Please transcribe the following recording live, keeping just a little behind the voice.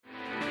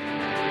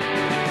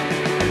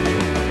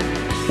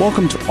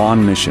Welcome to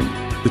On Mission,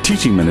 the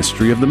teaching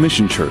ministry of the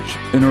Mission Church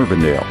in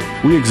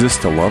Urbandale. We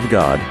exist to love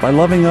God by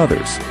loving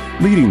others,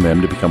 leading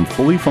them to become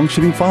fully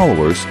functioning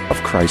followers of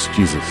Christ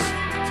Jesus.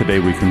 Today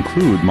we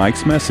conclude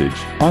Mike's message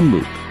on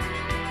Luke.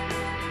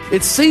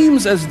 It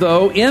seems as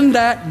though in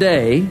that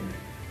day,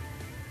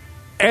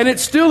 and it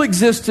still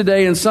exists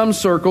today in some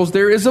circles,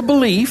 there is a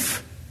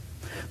belief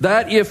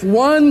that if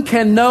one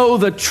can know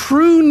the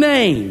true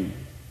name,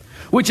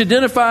 which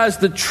identifies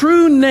the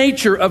true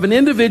nature of an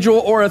individual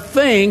or a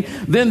thing,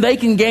 then they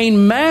can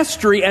gain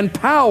mastery and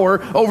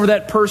power over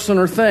that person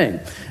or thing.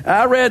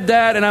 I read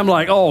that and I'm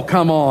like, oh,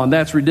 come on,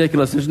 that's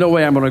ridiculous. There's no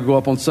way I'm going to go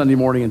up on Sunday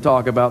morning and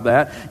talk about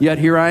that. Yet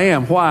here I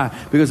am. Why?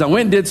 Because I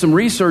went and did some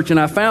research and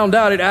I found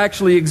out it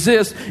actually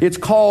exists. It's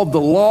called the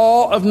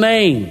law of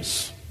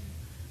names.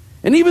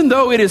 And even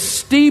though it is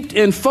steeped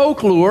in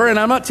folklore, and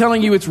I'm not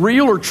telling you it's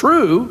real or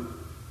true,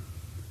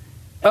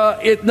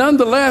 it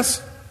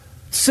nonetheless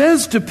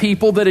says to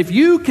people that if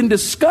you can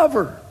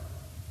discover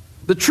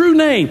the true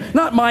name,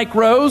 not Mike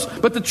Rose,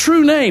 but the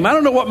true name. I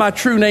don't know what my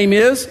true name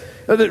is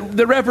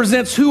that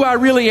represents who I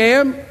really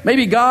am.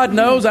 Maybe God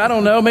knows, I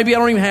don't know. Maybe I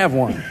don't even have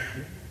one.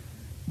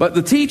 But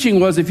the teaching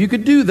was if you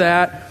could do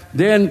that,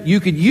 then you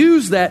could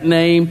use that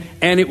name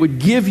and it would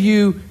give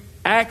you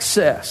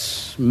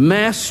access,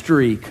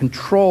 mastery,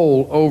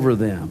 control over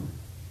them.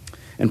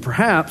 And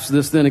perhaps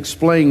this then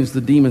explains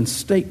the demon's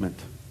statement.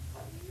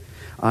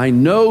 I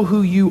know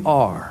who you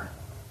are.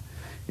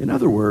 In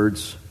other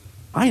words,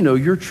 I know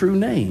your true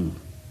name,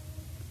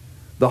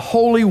 the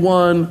Holy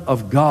One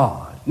of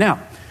God.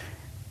 Now,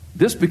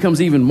 this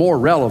becomes even more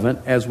relevant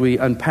as we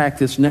unpack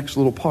this next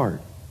little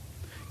part.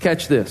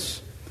 Catch this.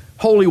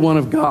 Holy One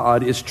of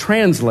God is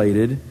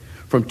translated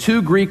from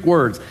two Greek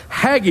words,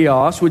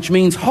 hagios, which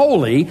means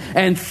holy,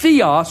 and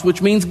theos,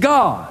 which means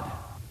God.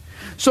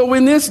 So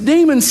when this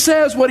demon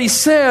says what he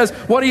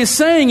is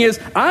saying is,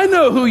 I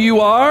know who you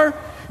are.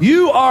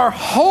 You are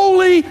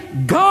holy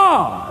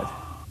God.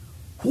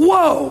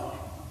 Whoa!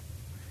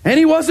 And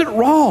he wasn't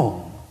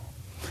wrong.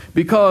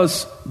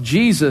 Because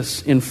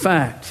Jesus, in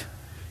fact,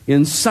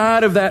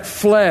 inside of that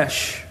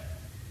flesh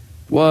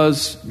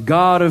was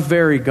God of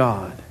very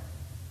God,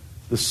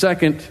 the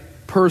second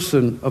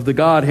person of the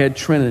Godhead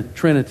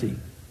Trinity.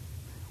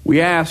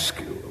 We ask,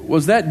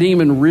 was that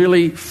demon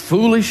really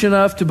foolish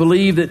enough to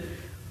believe that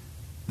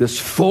this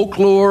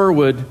folklore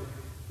would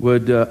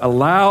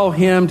allow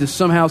him to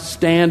somehow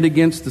stand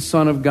against the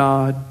Son of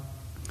God?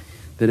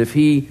 That if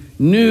he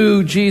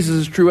knew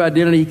Jesus' true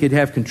identity, he could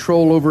have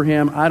control over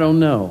him? I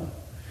don't know.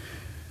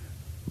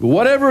 But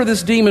whatever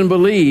this demon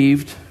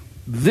believed,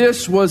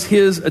 this was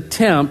his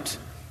attempt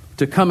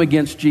to come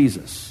against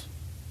Jesus.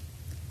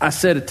 I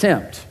said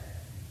attempt.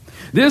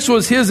 This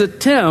was his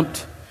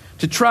attempt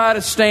to try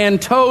to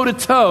stand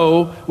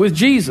toe-to-toe with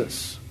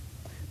Jesus.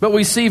 But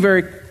we see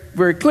very,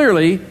 very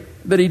clearly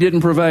that he didn't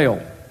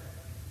prevail.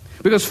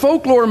 Because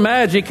folklore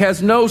magic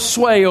has no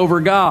sway over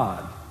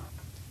God.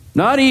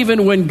 Not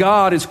even when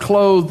God is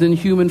clothed in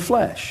human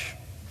flesh.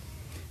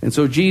 And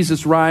so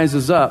Jesus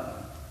rises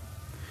up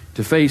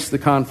to face the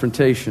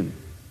confrontation.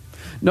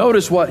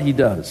 Notice what he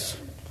does.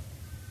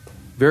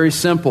 Very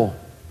simple,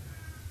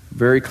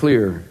 very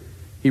clear.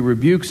 He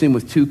rebukes him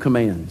with two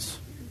commands.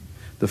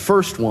 The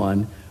first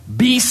one,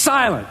 be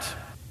silent.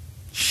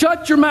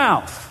 Shut your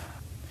mouth.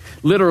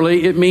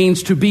 Literally, it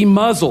means to be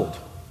muzzled.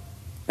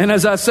 And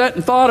as I sat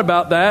and thought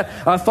about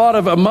that, I thought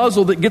of a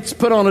muzzle that gets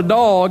put on a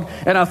dog,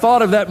 and I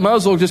thought of that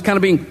muzzle just kind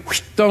of being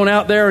thrown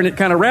out there, and it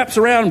kind of wraps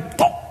around,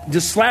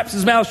 just slaps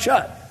his mouth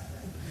shut.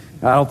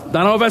 I don't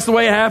know if that's the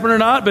way it happened or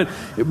not,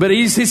 but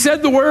he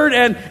said the word,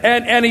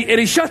 and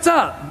he shuts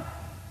up.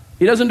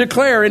 He doesn't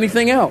declare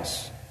anything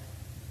else.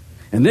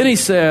 And then he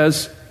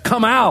says,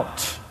 come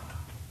out.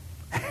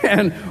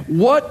 And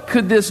what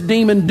could this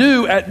demon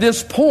do at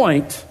this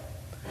point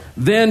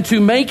than to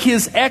make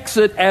his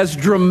exit as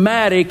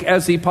dramatic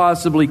as he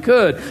possibly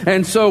could?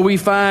 And so we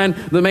find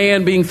the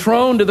man being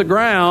thrown to the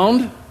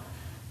ground.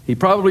 He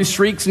probably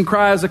shrieks and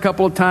cries a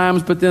couple of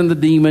times, but then the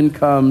demon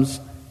comes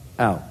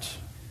out.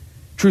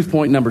 Truth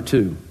point number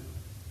 2.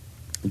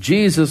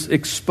 Jesus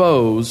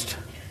exposed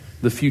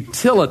the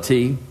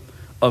futility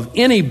of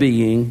any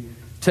being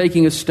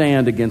taking a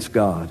stand against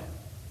God.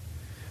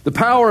 The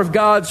power of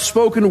God's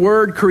spoken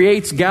word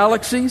creates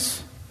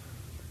galaxies,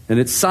 and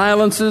it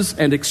silences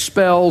and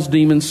expels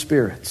demon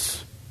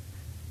spirits.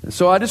 And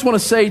so I just want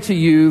to say to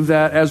you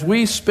that as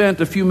we spent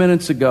a few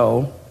minutes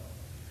ago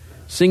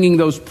singing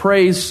those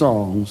praise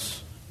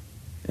songs,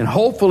 and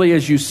hopefully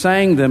as you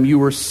sang them, you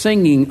were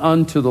singing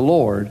unto the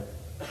Lord,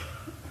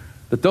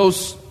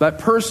 that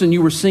person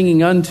you were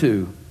singing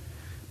unto,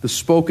 the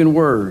spoken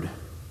word,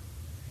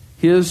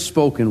 his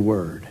spoken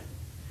word,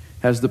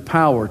 has the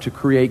power to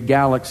create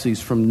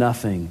galaxies from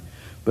nothing,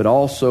 but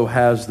also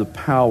has the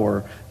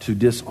power to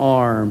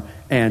disarm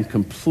and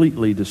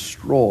completely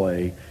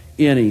destroy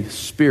any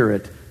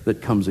spirit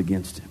that comes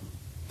against him.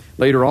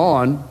 Later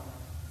on,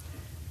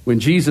 when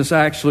Jesus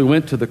actually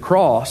went to the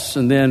cross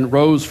and then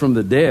rose from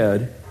the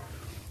dead,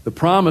 the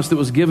promise that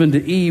was given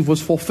to Eve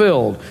was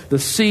fulfilled. The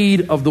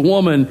seed of the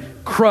woman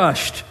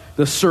crushed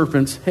the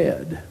serpent's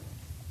head.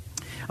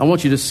 I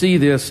want you to see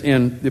this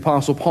in the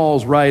Apostle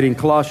Paul's writing,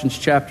 Colossians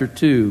chapter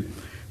 2,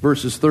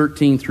 verses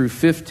 13 through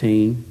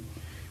 15,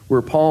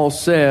 where Paul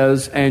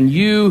says, "And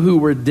you who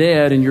were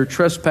dead in your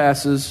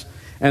trespasses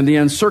and the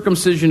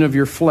uncircumcision of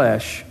your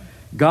flesh,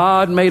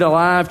 God made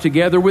alive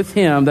together with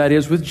him," that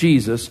is, with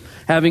Jesus,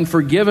 "having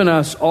forgiven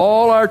us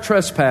all our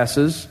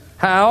trespasses."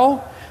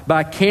 How?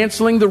 By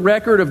canceling the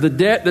record of the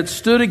debt that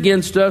stood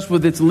against us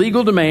with its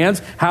legal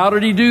demands. How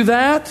did he do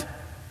that?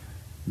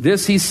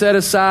 This he set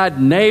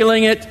aside,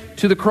 nailing it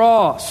to the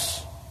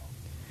cross.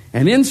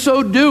 And in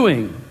so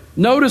doing,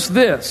 notice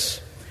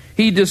this,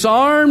 he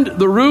disarmed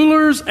the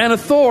rulers and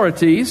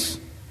authorities,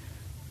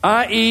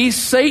 i.e.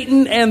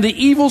 Satan and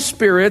the evil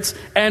spirits,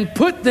 and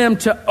put them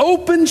to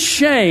open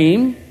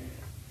shame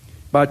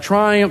by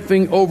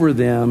triumphing over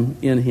them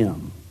in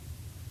him.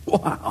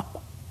 Wow.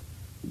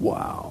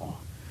 Wow.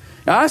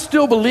 Now, I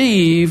still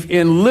believe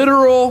in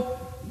literal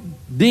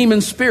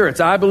demon spirits.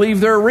 I believe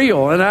they're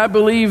real, and I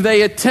believe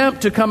they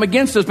attempt to come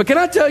against us. But can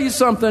I tell you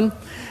something?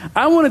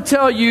 I want to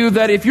tell you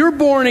that if you're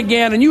born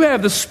again and you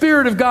have the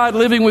Spirit of God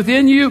living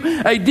within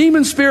you, a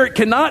demon spirit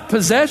cannot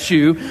possess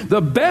you.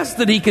 The best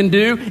that he can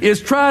do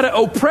is try to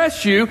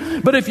oppress you.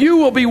 But if you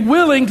will be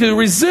willing to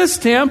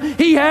resist him,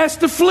 he has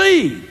to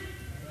flee,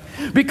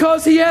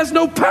 because he has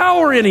no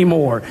power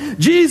anymore.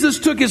 Jesus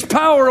took his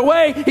power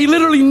away. He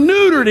literally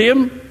neutered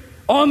him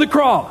on the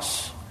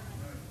cross.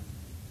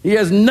 He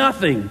has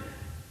nothing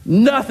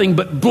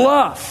but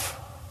bluff.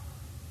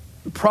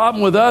 The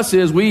problem with us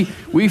is we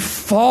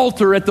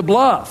falter at the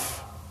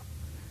bluff.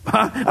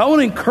 I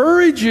want to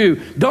encourage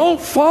you, don't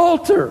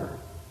falter.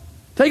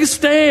 Take a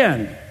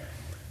stand.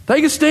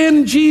 Take a stand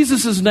in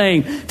Jesus'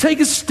 name. Take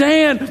a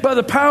stand by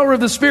the power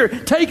of the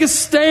Spirit. Take a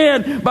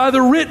stand by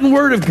the written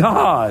Word of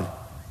God.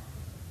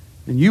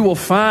 And you will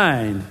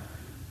find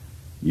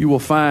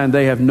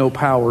they have no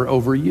power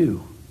over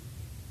you.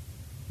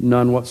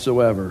 None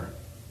whatsoever.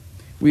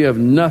 We have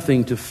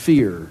nothing to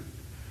fear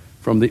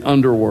from the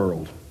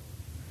underworld,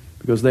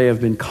 because they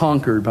have been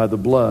conquered by the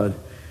blood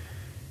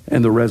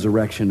and the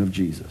resurrection of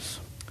Jesus.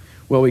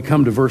 Well, we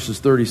come to verses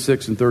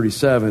 36 and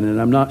 37, and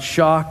I'm not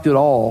shocked at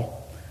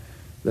all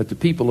that the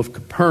people of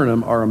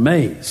Capernaum are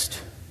amazed.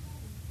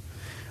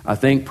 I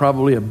think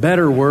probably a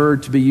better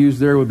word to be used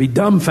there would be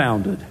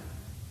dumbfounded.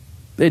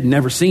 They'd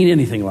never seen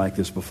anything like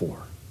this before.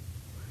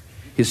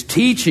 His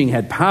teaching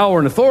had power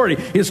and authority.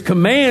 His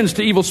commands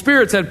to evil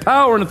spirits had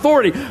power and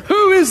authority.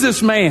 Who is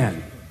this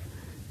man?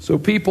 So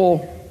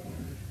people,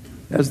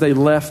 as they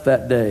left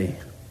that day,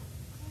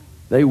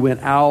 they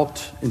went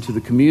out into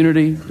the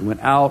community, they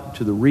went out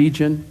to the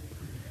region,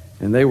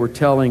 and they were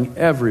telling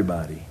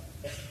everybody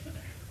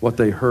what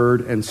they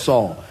heard and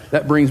saw.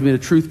 That brings me to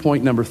truth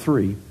point number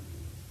 3.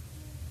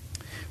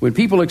 When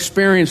people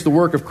experience the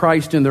work of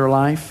Christ in their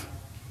life,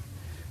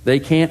 they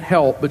can't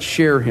help but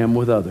share him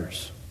with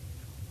others.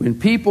 When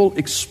people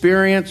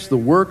experience the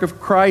work of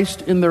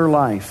Christ in their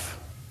life,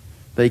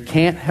 they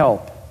can't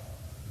help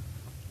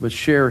but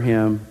share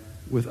him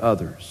with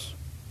others.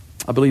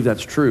 I believe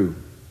that's true.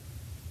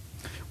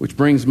 Which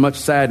brings much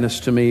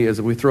sadness to me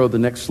as we throw the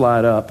next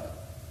slide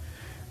up.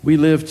 We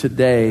live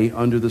today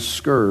under the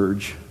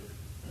scourge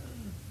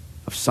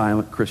of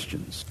silent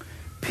Christians.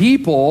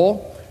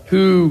 People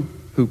who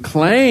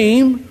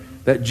claim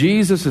that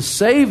Jesus has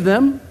saved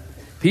them,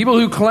 people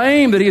who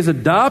claim that he has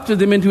adopted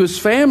them into his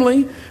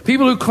family,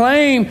 people who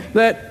claim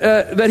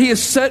that he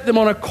has set them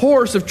on a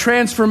course of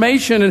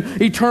transformation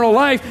and eternal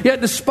life,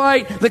 yet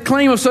despite the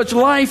claim of such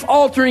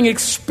life-altering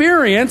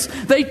experience,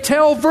 they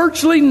tell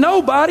virtually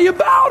nobody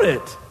about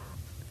it.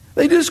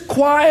 They just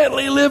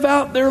quietly live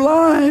out their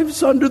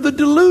lives under the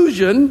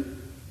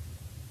delusion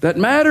that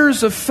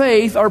matters of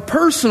faith are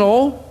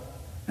personal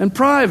and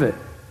private.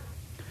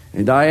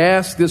 And I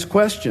ask this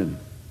question: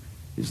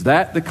 is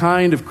that the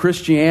kind of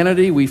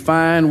Christianity we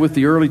find with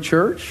the early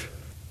church?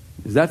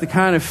 Is that the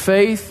kind of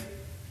faith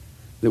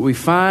that we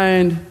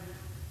find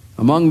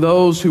among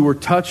those who were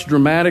touched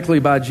dramatically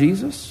by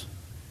Jesus?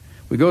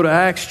 We go to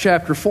Acts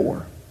chapter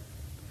 4.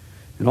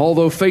 And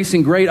although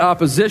facing great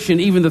opposition,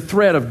 even the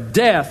threat of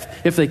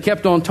death if they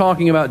kept on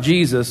talking about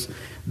Jesus,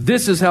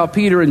 this is how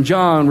Peter and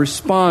John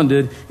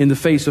responded in the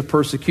face of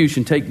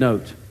persecution. Take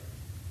note.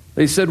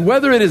 They said,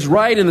 "Whether it is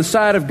right in the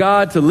sight of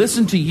God to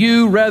listen to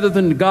you rather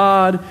than to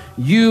God,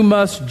 you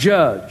must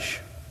judge.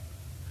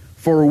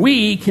 For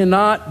we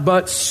cannot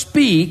but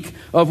speak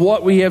of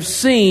what we have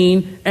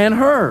seen and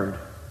heard."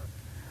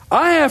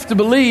 I have to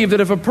believe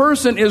that if a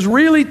person is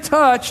really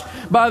touched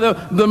by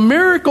the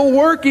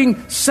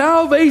miracle-working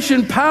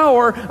salvation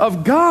power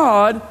of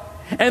God,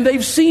 and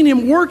they've seen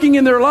him working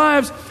in their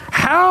lives,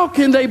 how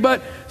can they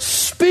but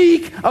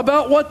speak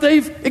about what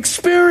they've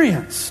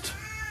experienced?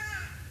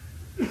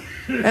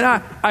 And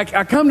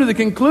I come to the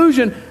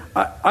conclusion,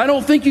 I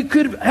don't think you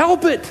could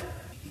help it.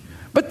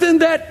 But then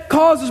that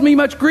causes me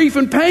much grief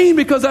and pain,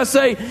 because I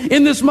say,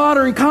 in this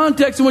modern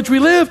context in which we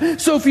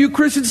live, so few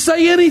Christians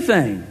say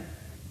anything.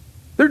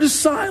 They're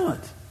just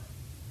silent.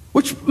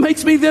 Which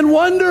makes me then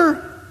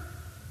wonder,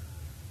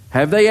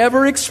 have they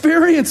ever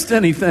experienced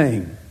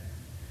anything?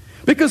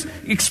 Because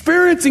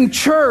experiencing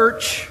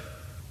church,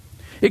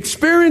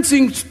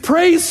 experiencing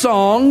praise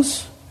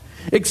songs,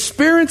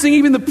 experiencing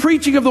even the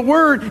preaching of the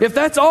Word, if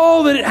that's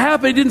all that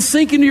happened, it didn't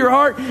sink into your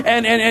heart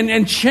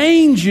and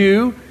change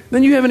you,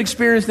 then you haven't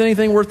experienced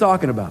anything worth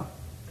talking about.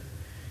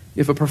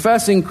 If a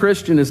professing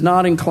Christian is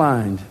not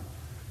inclined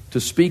to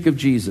speak of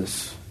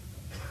Jesus,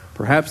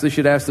 perhaps they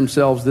should ask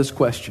themselves this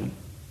question: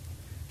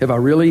 have I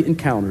really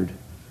encountered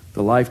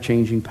the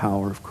life-changing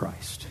power of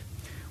Christ?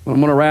 Well,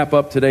 I'm going to wrap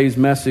up today's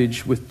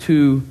message with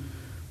 2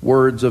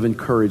 words of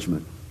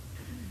encouragement.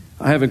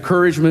 I have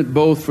encouragement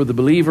both for the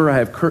believer, I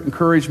have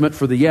encouragement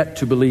for the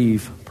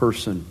yet-to-believe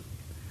person.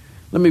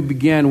 Let me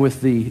begin with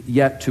the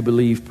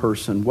yet-to-believe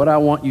person. What I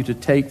want you to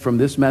take from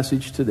this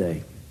message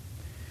today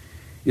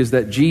is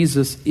that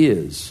Jesus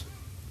is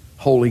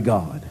holy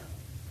God.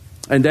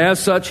 And as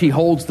such, He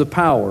holds the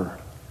power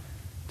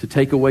to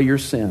take away your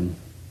sin.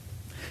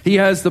 He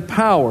has the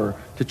power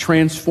to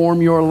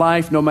transform your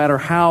life no matter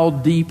how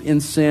deep in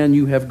sin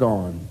you have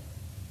gone.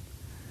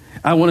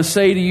 I want to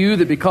say to you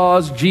that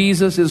because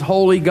Jesus is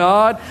holy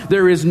God,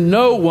 there is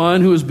no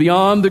one who is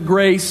beyond the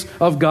grace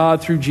of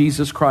God through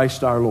Jesus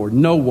Christ our Lord.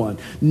 No one.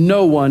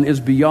 No one is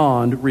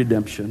beyond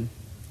redemption.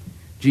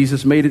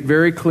 Jesus made it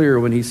very clear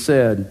when He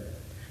said,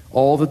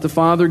 "All that the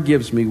Father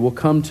gives me will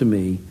come to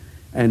me,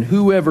 and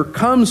whoever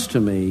comes to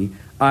me,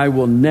 I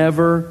will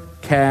never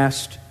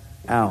cast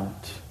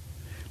out."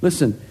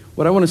 Listen,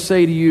 what I want to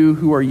say to you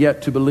who are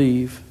yet to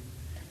believe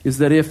is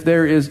that if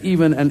there is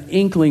even an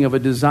inkling of a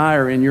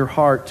desire in your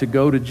heart to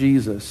go to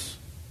Jesus,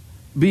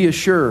 be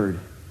assured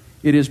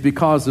it is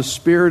because the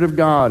Spirit of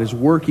God is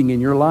working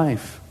in your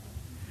life.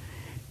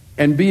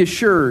 And be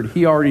assured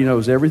He already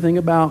knows everything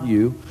about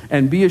you.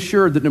 And be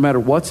assured that no matter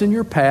what's in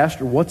your past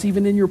or what's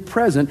even in your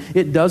present,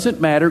 it doesn't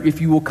matter.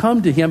 If you will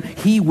come to Him,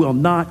 He will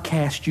not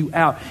cast you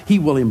out. He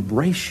will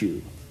embrace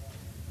you.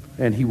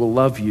 And He will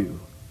love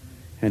you.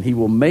 And He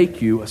will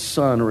make you a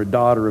son or a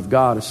daughter of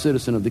God, a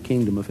citizen of the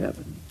kingdom of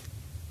heaven.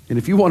 And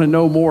if you want to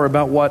know more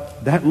about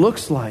what that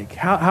looks like,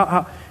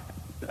 how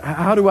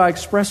do I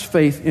express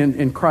faith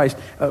in Christ?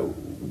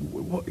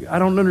 I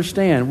don't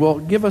understand. Well,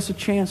 give us a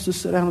chance to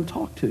sit down and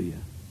talk to you.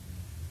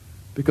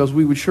 Because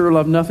we would sure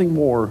love nothing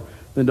more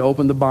than to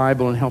open the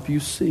Bible and help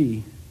you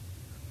see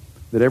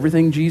that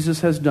everything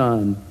Jesus has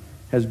done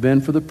has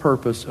been for the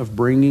purpose of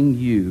bringing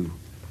you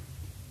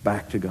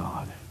back to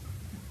God.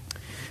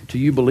 To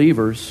you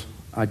believers,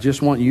 I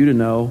just want you to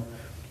know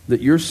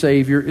that your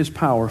Savior is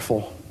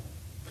powerful.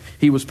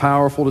 He was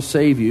powerful to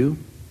save you.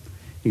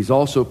 He's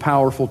also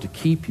powerful to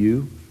keep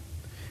you.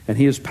 And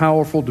He is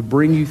powerful to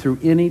bring you through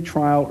any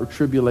trial or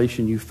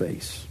tribulation you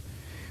face.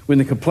 When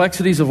the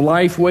complexities of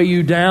life weigh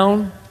you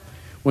down,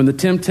 when the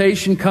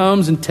temptation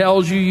comes and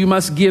tells you you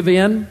must give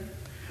in,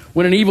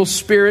 when an evil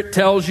spirit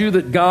tells you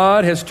that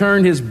God has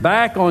turned His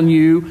back on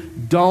you,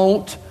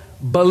 don't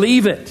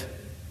believe it.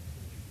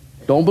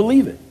 Don't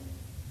believe it.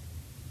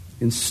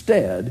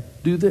 Instead,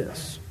 do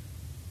this.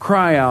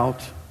 Cry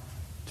out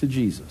to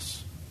Jesus.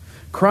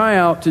 Cry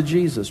out to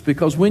Jesus,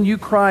 because when you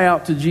cry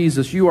out to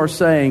Jesus, you are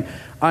saying,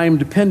 I am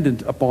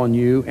dependent upon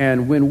you.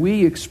 And when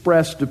we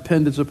express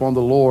dependence upon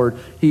the Lord,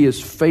 He is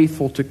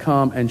faithful to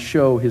come and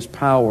show His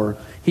power.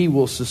 He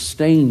will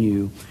sustain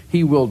you,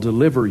 He will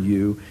deliver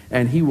you,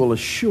 and He will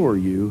assure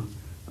you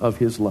of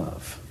His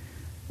love.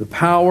 The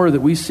power that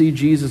we see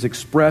Jesus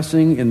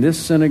expressing in this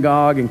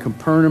synagogue in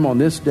Capernaum on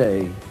this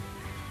day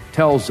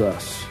tells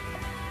us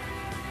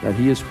that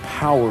He is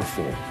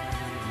powerful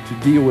to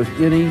deal with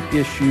any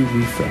issue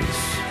we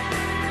face.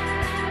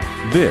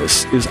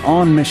 This is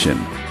On Mission.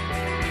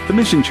 The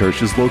Mission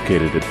Church is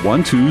located at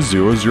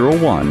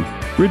 12001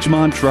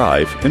 Ridgemont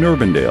Drive in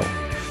Urbandale.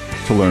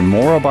 To learn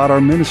more about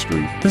our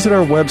ministry, visit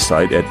our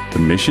website at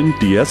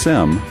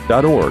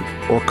themissiondsm.org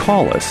or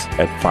call us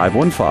at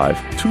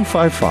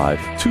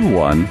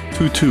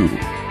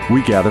 515-255-2122.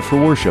 We gather for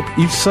worship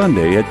each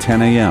Sunday at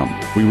 10 a.m.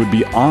 We would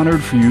be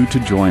honored for you to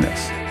join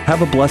us.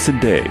 Have a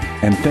blessed day,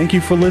 and thank you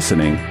for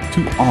listening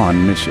to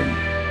On Mission.